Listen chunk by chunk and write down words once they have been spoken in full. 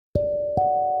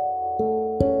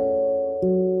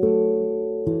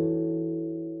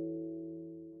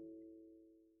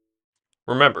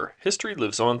Remember, history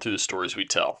lives on through the stories we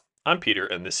tell. I'm Peter,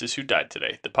 and this is Who Died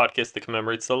Today, the podcast that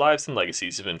commemorates the lives and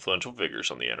legacies of influential figures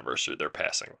on the anniversary of their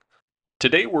passing.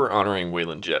 Today we're honoring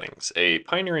Waylon Jennings, a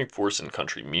pioneering force in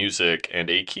country music and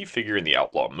a key figure in the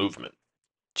outlaw movement.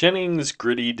 Jennings'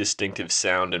 gritty, distinctive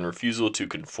sound and refusal to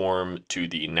conform to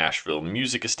the Nashville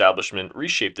music establishment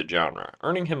reshaped the genre,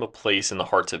 earning him a place in the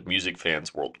hearts of music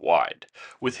fans worldwide.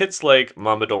 With hits like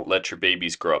Mama Don't Let Your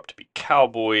Babies Grow Up to Be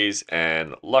Cowboys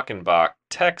and Luckenbach,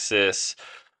 Texas,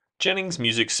 Jennings'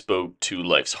 music spoke to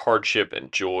life's hardship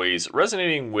and joys,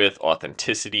 resonating with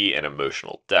authenticity and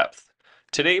emotional depth.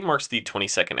 Today marks the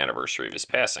 22nd anniversary of his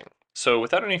passing. So,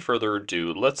 without any further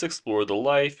ado, let's explore the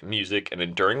life, music, and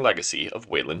enduring legacy of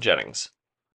Waylon Jennings.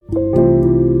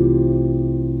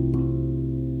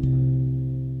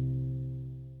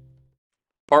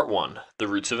 Part 1: The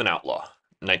Roots of an Outlaw,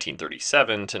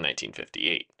 1937 to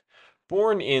 1958.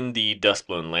 Born in the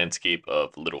dust-blown landscape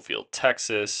of Littlefield,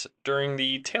 Texas, during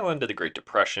the tail end of the Great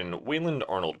Depression, Waylon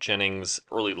Arnold Jennings'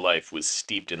 early life was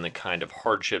steeped in the kind of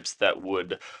hardships that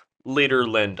would later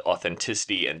lend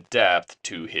authenticity and depth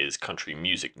to his country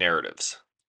music narratives.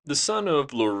 The son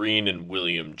of Laureen and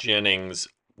William Jennings,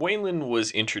 Waylon was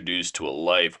introduced to a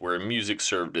life where music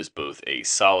served as both a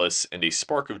solace and a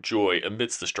spark of joy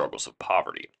amidst the struggles of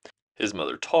poverty. His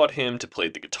mother taught him to play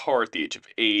the guitar at the age of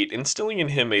 8, instilling in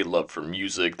him a love for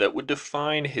music that would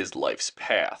define his life's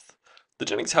path. The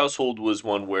Jennings household was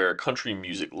one where country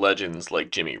music legends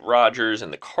like Jimmy Rogers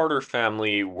and the Carter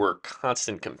family were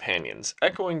constant companions,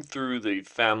 echoing through the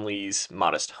family's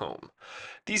modest home.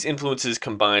 These influences,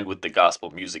 combined with the gospel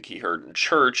music he heard in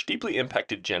church, deeply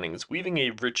impacted Jennings, weaving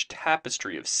a rich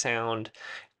tapestry of sound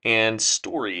and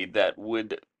story that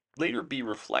would later be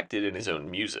reflected in his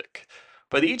own music.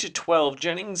 By the age of 12,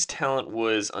 Jennings' talent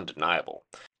was undeniable.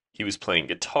 He was playing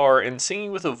guitar and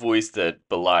singing with a voice that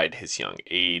belied his young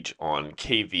age on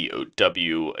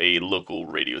KVOW, a local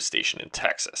radio station in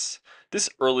Texas. This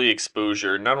early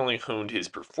exposure not only honed his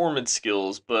performance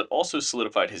skills, but also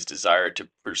solidified his desire to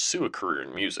pursue a career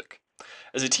in music.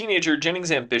 As a teenager,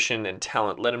 Jennings' ambition and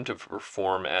talent led him to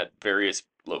perform at various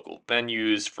local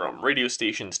venues, from radio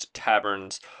stations to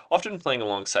taverns, often playing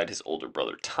alongside his older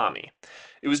brother Tommy.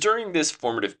 It was during this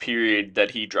formative period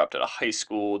that he dropped out of high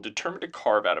school, determined to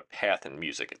carve out a path in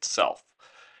music itself.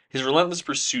 His relentless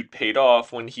pursuit paid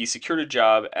off when he secured a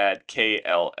job at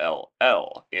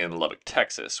KLLL in Lubbock,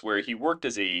 Texas, where he worked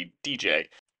as a DJ.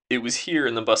 It was here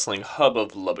in the bustling hub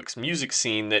of Lubbock's music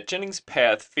scene that Jennings'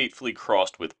 path fatefully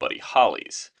crossed with Buddy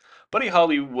Holly's. Buddy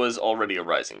Holly was already a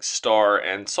rising star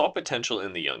and saw potential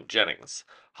in the young Jennings.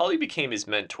 Holly became his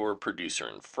mentor, producer,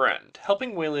 and friend,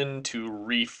 helping Waylon to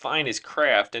refine his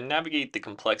craft and navigate the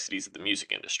complexities of the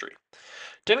music industry.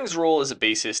 Jennings' role as a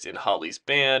bassist in Holly's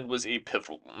band was a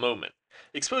pivotal moment,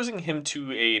 exposing him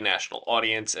to a national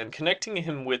audience and connecting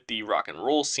him with the rock and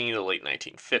roll scene of the late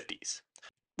 1950s.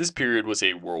 This period was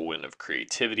a whirlwind of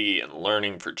creativity and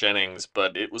learning for Jennings,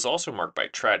 but it was also marked by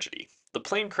tragedy. The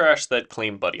plane crash that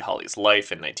claimed Buddy Holly's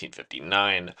life in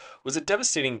 1959 was a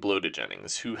devastating blow to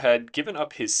Jennings, who had given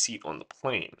up his seat on the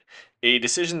plane, a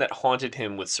decision that haunted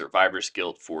him with survivor's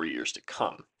guilt for years to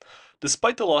come.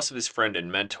 Despite the loss of his friend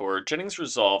and mentor, Jennings'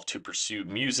 resolve to pursue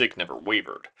music never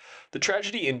wavered. The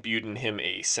tragedy imbued in him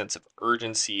a sense of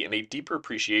urgency and a deeper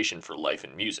appreciation for life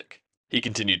and music. He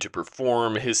continued to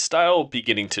perform, his style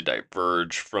beginning to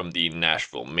diverge from the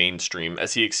Nashville mainstream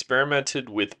as he experimented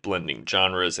with blending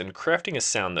genres and crafting a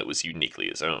sound that was uniquely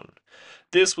his own.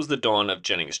 This was the dawn of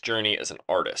Jennings' journey as an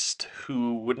artist,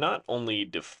 who would not only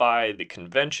defy the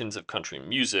conventions of country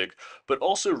music, but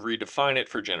also redefine it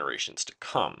for generations to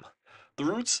come. The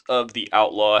roots of the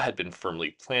outlaw had been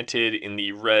firmly planted in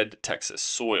the red Texas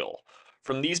soil.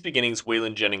 From these beginnings,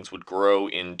 Waylon Jennings would grow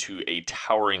into a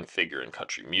towering figure in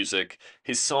country music,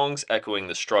 his songs echoing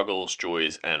the struggles,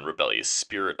 joys, and rebellious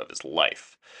spirit of his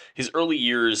life. His early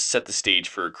years set the stage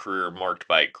for a career marked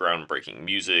by groundbreaking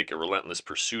music, a relentless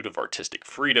pursuit of artistic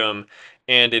freedom,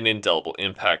 and an indelible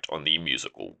impact on the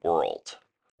musical world.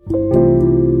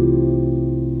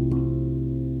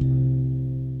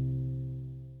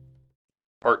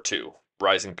 Part 2: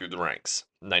 Rising Through the Ranks,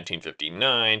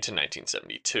 1959 to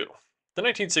 1972. The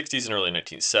 1960s and early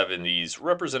 1970s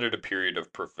represented a period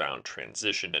of profound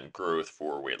transition and growth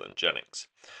for Waylon Jennings,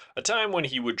 a time when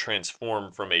he would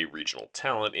transform from a regional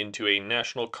talent into a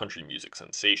national country music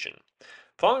sensation.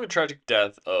 Following the tragic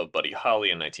death of Buddy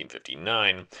Holly in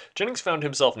 1959, Jennings found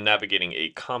himself navigating a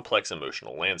complex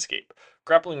emotional landscape,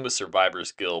 grappling with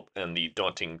survivor's guilt and the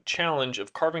daunting challenge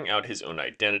of carving out his own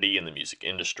identity in the music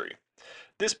industry.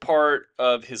 This part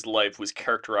of his life was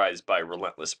characterized by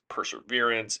relentless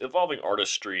perseverance, evolving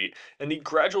artistry, and the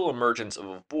gradual emergence of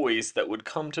a voice that would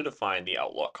come to define the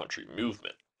outlaw country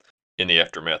movement. In the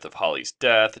aftermath of Holly's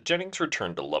death, Jennings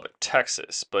returned to Lubbock,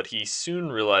 Texas, but he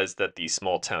soon realized that the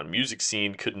small town music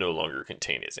scene could no longer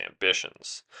contain his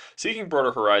ambitions. Seeking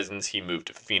broader horizons, he moved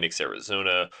to Phoenix,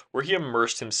 Arizona, where he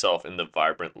immersed himself in the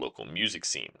vibrant local music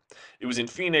scene. It was in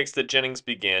Phoenix that Jennings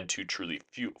began to truly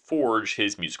forge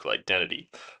his musical identity,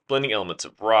 blending elements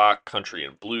of rock, country,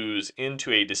 and blues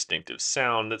into a distinctive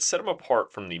sound that set him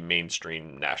apart from the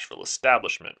mainstream Nashville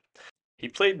establishment. He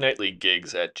played nightly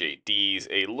gigs at JD's,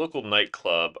 a local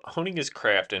nightclub, honing his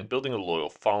craft and building a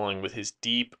loyal following with his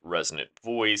deep, resonant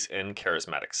voice and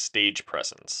charismatic stage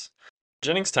presence.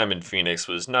 Jennings' time in Phoenix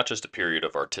was not just a period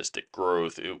of artistic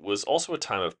growth, it was also a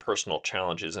time of personal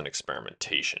challenges and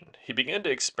experimentation. He began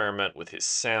to experiment with his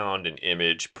sound and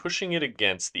image, pushing it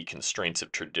against the constraints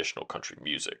of traditional country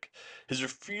music. His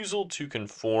refusal to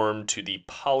conform to the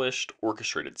polished,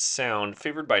 orchestrated sound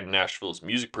favored by Nashville's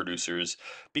music producers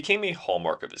became a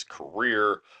hallmark of his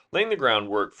career, laying the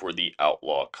groundwork for the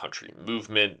outlaw country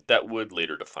movement that would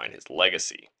later define his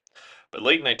legacy. By the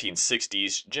late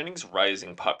 1960s, Jennings'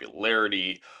 rising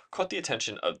popularity caught the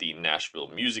attention of the Nashville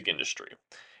music industry.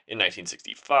 In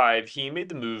 1965, he made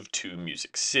the move to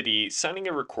Music City, signing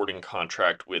a recording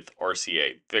contract with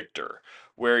RCA Victor,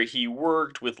 where he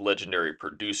worked with legendary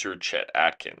producer Chet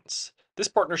Atkins. This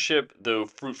partnership, though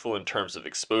fruitful in terms of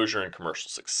exposure and commercial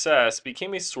success,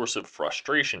 became a source of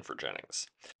frustration for Jennings.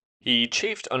 He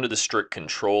chafed under the strict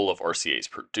control of RCA's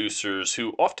producers,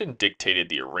 who often dictated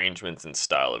the arrangements and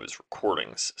style of his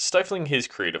recordings, stifling his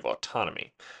creative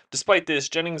autonomy. Despite this,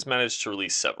 Jennings managed to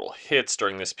release several hits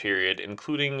during this period,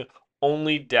 including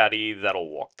Only Daddy That'll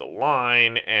Walk the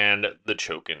Line and The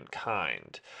Chokin'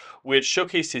 Kind, which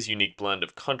showcased his unique blend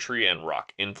of country and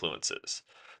rock influences.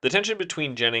 The tension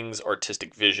between Jennings'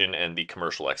 artistic vision and the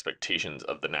commercial expectations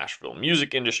of the Nashville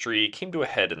music industry came to a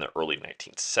head in the early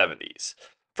 1970s.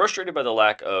 Frustrated by the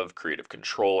lack of creative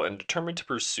control and determined to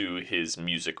pursue his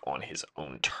music on his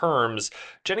own terms,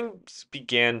 Jennings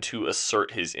began to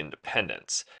assert his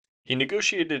independence. He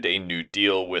negotiated a new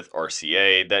deal with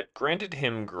RCA that granted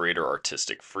him greater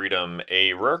artistic freedom,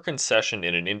 a rare concession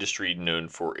in an industry known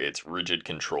for its rigid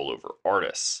control over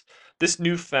artists. This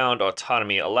newfound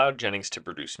autonomy allowed Jennings to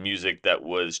produce music that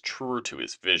was truer to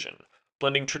his vision,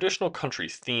 blending traditional country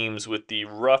themes with the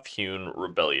rough-hewn,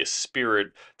 rebellious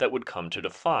spirit that would come to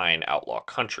define outlaw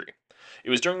country.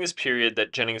 It was during this period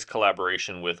that Jennings'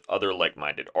 collaboration with other like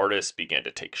minded artists began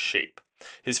to take shape.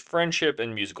 His friendship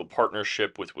and musical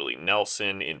partnership with Willie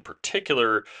Nelson, in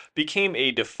particular, became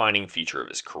a defining feature of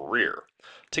his career.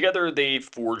 Together, they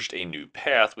forged a new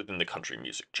path within the country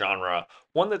music genre,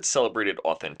 one that celebrated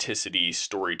authenticity,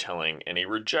 storytelling, and a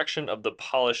rejection of the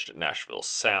polished Nashville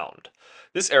sound.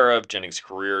 This era of Jennings'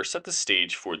 career set the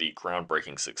stage for the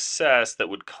groundbreaking success that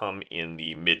would come in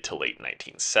the mid to late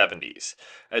 1970s,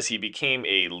 as he became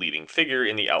a leading figure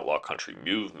in the outlaw country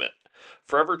movement,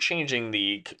 forever changing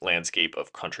the landscape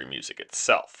of country music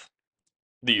itself.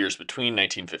 The years between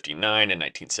 1959 and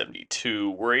 1972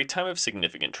 were a time of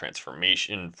significant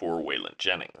transformation for Waylon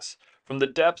Jennings. From the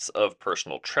depths of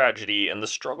personal tragedy and the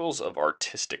struggles of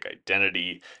artistic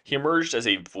identity, he emerged as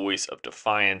a voice of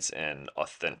defiance and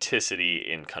authenticity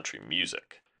in country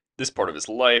music. This part of his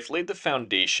life laid the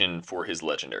foundation for his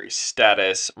legendary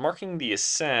status, marking the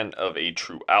ascent of a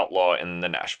true outlaw in the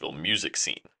Nashville music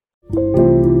scene.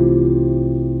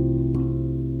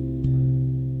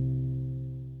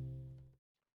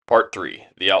 Part 3: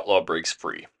 The Outlaw Breaks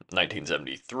Free,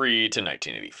 1973 to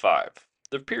 1985.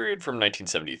 The period from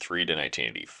 1973 to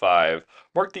 1985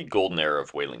 marked the golden era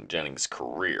of Waylon Jennings'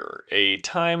 career, a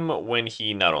time when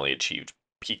he not only achieved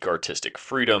peak artistic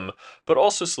freedom, but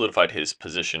also solidified his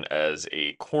position as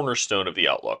a cornerstone of the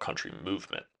outlaw country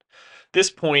movement. This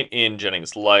point in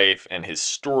Jennings' life and his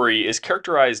story is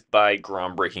characterized by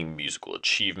groundbreaking musical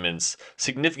achievements,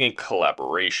 significant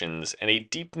collaborations, and a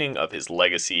deepening of his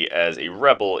legacy as a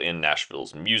rebel in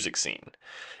Nashville's music scene.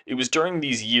 It was during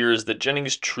these years that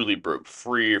Jennings truly broke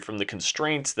free from the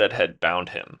constraints that had bound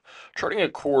him, charting a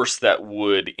course that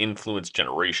would influence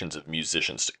generations of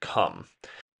musicians to come.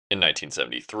 In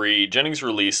 1973, Jennings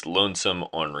released Lonesome,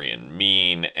 Ornery, and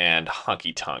Mean and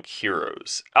Honky Tonk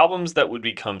Heroes, albums that would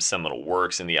become seminal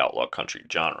works in the outlaw country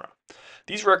genre.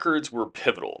 These records were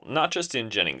pivotal, not just in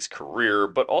Jennings' career,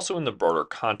 but also in the broader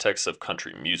context of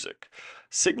country music,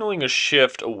 signaling a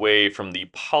shift away from the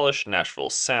polished Nashville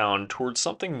sound towards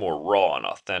something more raw and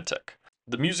authentic.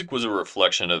 The music was a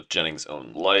reflection of Jennings'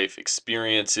 own life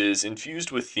experiences,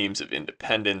 infused with themes of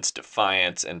independence,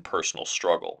 defiance, and personal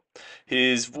struggle.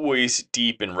 His voice,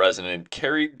 deep and resonant,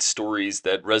 carried stories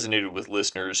that resonated with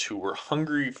listeners who were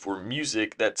hungry for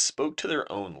music that spoke to their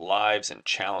own lives and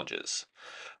challenges.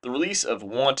 The release of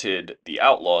Wanted, The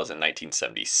Outlaws in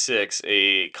 1976,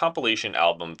 a compilation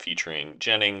album featuring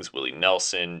Jennings, Willie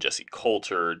Nelson, Jesse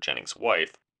Coulter, Jennings'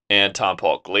 wife, and Tom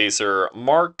Paul Glaser,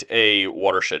 marked a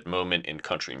watershed moment in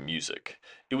country music.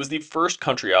 It was the first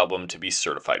country album to be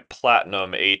certified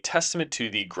platinum, a testament to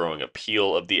the growing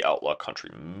appeal of the outlaw country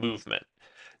movement.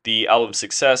 The album's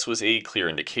success was a clear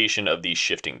indication of the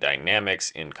shifting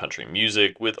dynamics in country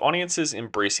music, with audiences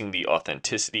embracing the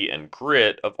authenticity and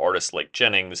grit of artists like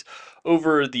Jennings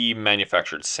over the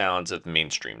manufactured sounds of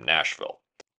mainstream Nashville.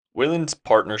 Waylon's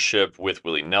partnership with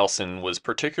Willie Nelson was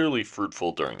particularly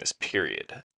fruitful during this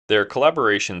period. Their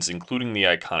collaborations, including the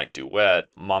iconic duet,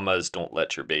 Mamas Don't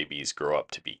Let Your Babies Grow Up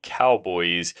to Be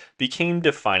Cowboys, became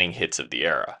defining hits of the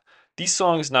era. These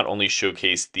songs not only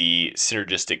showcased the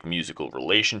synergistic musical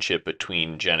relationship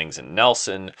between Jennings and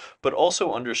Nelson, but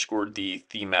also underscored the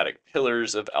thematic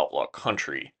pillars of outlaw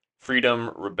country: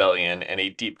 freedom, rebellion, and a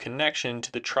deep connection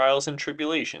to the trials and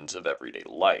tribulations of everyday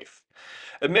life.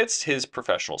 Amidst his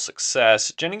professional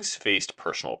success, Jennings faced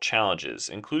personal challenges,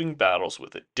 including battles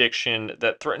with addiction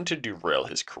that threatened to derail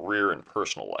his career and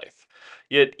personal life.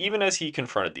 Yet, even as he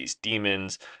confronted these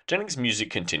demons, Jennings'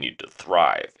 music continued to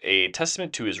thrive, a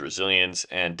testament to his resilience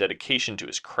and dedication to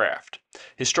his craft.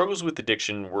 His struggles with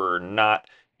addiction were not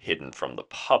hidden from the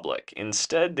public.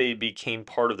 Instead, they became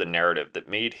part of the narrative that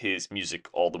made his music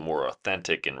all the more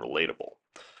authentic and relatable.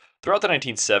 Throughout the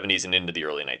 1970s and into the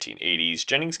early 1980s,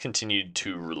 Jennings continued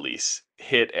to release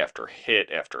hit after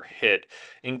hit after hit,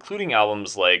 including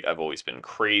albums like I've Always Been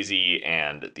Crazy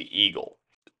and The Eagle.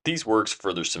 These works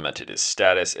further cemented his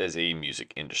status as a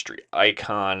music industry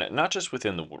icon, not just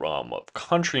within the realm of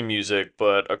country music,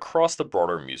 but across the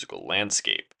broader musical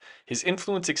landscape. His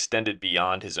influence extended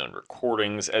beyond his own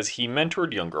recordings as he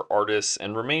mentored younger artists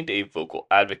and remained a vocal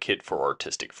advocate for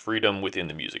artistic freedom within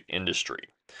the music industry.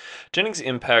 Jennings'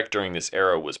 impact during this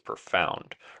era was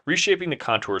profound, reshaping the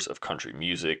contours of country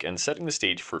music and setting the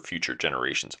stage for future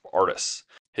generations of artists.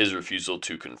 His refusal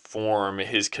to conform,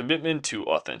 his commitment to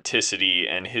authenticity,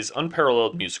 and his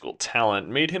unparalleled musical talent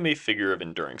made him a figure of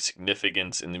enduring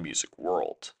significance in the music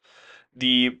world.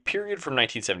 The period from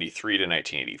 1973 to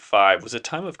 1985 was a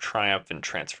time of triumph and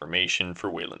transformation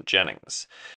for Waylon Jennings.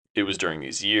 It was during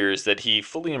these years that he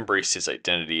fully embraced his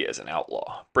identity as an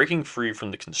outlaw, breaking free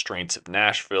from the constraints of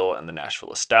Nashville and the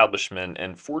Nashville establishment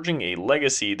and forging a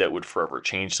legacy that would forever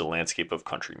change the landscape of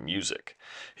country music.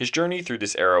 His journey through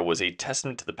this era was a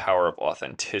testament to the power of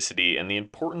authenticity and the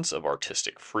importance of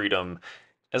artistic freedom,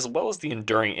 as well as the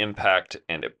enduring impact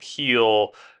and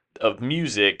appeal of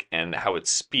music and how it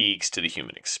speaks to the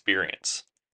human experience.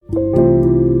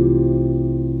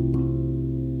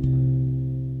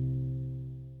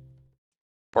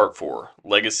 Part 4: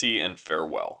 Legacy and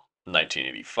Farewell,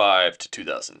 1985 to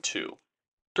 2002.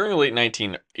 During the late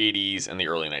 1980s and the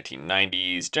early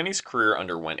 1990s, Jenny's career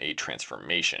underwent a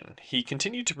transformation. He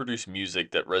continued to produce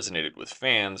music that resonated with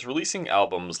fans, releasing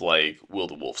albums like Will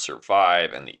the Wolf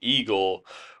Survive and The Eagle,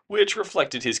 which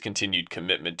reflected his continued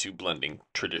commitment to blending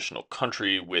traditional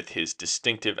country with his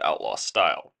distinctive outlaw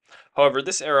style. However,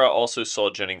 this era also saw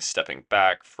Jennings stepping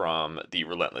back from the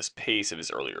relentless pace of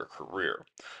his earlier career,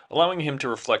 allowing him to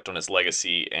reflect on his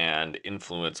legacy and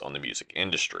influence on the music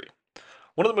industry.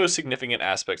 One of the most significant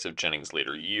aspects of Jennings'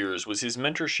 later years was his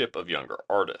mentorship of younger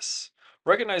artists.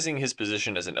 Recognizing his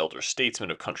position as an elder statesman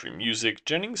of country music,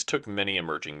 Jennings took many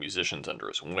emerging musicians under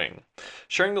his wing,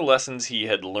 sharing the lessons he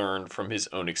had learned from his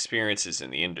own experiences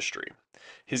in the industry.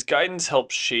 His guidance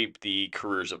helped shape the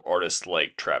careers of artists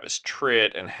like Travis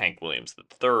Tritt and Hank Williams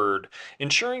III,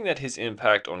 ensuring that his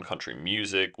impact on country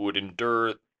music would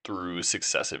endure through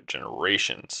successive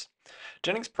generations.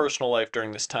 Jennings' personal life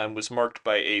during this time was marked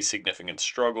by a significant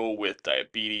struggle with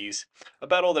diabetes, a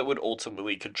battle that would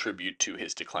ultimately contribute to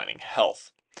his declining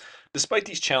health. Despite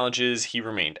these challenges, he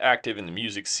remained active in the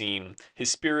music scene, his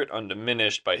spirit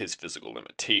undiminished by his physical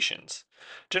limitations.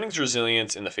 Jennings'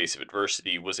 resilience in the face of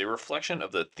adversity was a reflection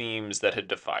of the themes that had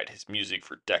defied his music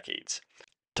for decades: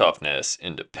 toughness,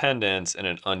 independence, and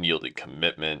an unyielding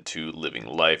commitment to living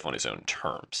life on his own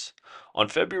terms. On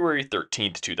February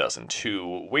 13th,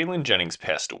 2002, Waylon Jennings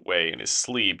passed away in his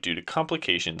sleep due to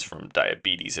complications from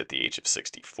diabetes at the age of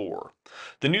 64.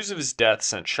 The news of his death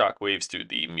sent shockwaves through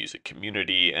the music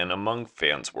community and among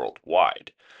fans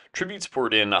worldwide. Tributes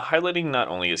poured in, highlighting not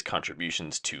only his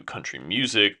contributions to country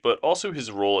music, but also his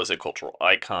role as a cultural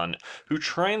icon who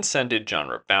transcended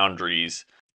genre boundaries.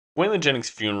 Waylon Jennings'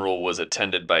 funeral was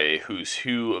attended by a who's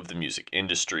who of the music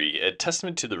industry, a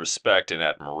testament to the respect and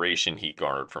admiration he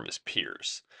garnered from his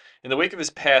peers. In the wake of his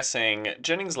passing,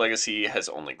 Jennings' legacy has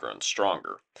only grown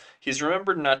stronger. He is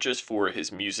remembered not just for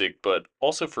his music, but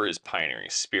also for his pioneering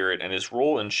spirit and his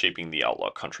role in shaping the outlaw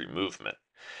country movement.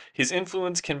 His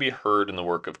influence can be heard in the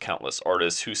work of countless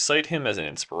artists who cite him as an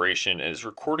inspiration, and his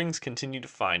recordings continue to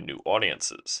find new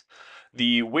audiences.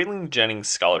 The Waylon Jennings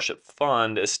Scholarship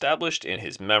Fund, established in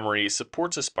his memory,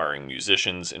 supports aspiring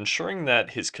musicians, ensuring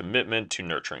that his commitment to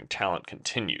nurturing talent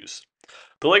continues.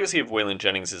 The legacy of Waylon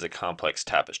Jennings is a complex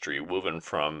tapestry woven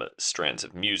from strands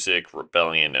of music,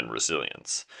 rebellion, and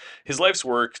resilience. His life's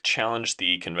work challenged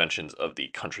the conventions of the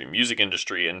country music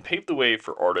industry and paved the way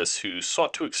for artists who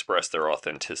sought to express their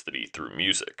authenticity through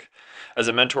music. As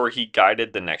a mentor, he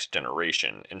guided the next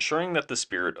generation, ensuring that the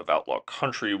spirit of outlaw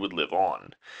country would live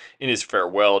on. In his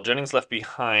farewell, Jennings left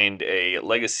behind a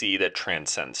legacy that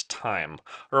transcends time,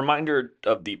 a reminder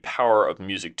of the power of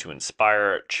music to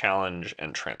inspire, challenge,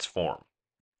 and transform.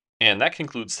 And that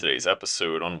concludes today's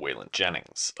episode on Waylon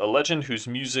Jennings, a legend whose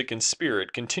music and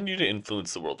spirit continue to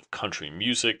influence the world of country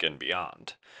music and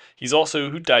beyond. He's also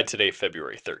who died today,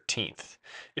 February 13th.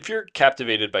 If you're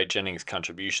captivated by Jennings'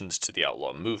 contributions to the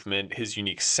outlaw movement, his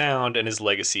unique sound, and his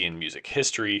legacy in music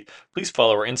history, please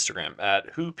follow our Instagram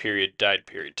at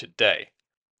who.died.today.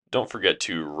 Don't forget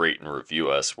to rate and review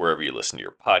us wherever you listen to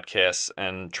your podcasts,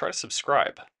 and try to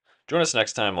subscribe. Join us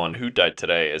next time on Who Died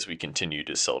Today as we continue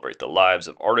to celebrate the lives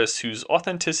of artists whose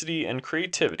authenticity and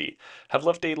creativity have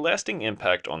left a lasting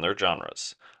impact on their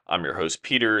genres. I'm your host,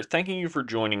 Peter, thanking you for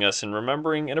joining us in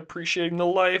remembering and appreciating the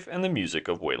life and the music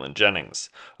of Waylon Jennings,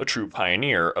 a true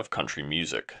pioneer of country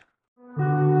music.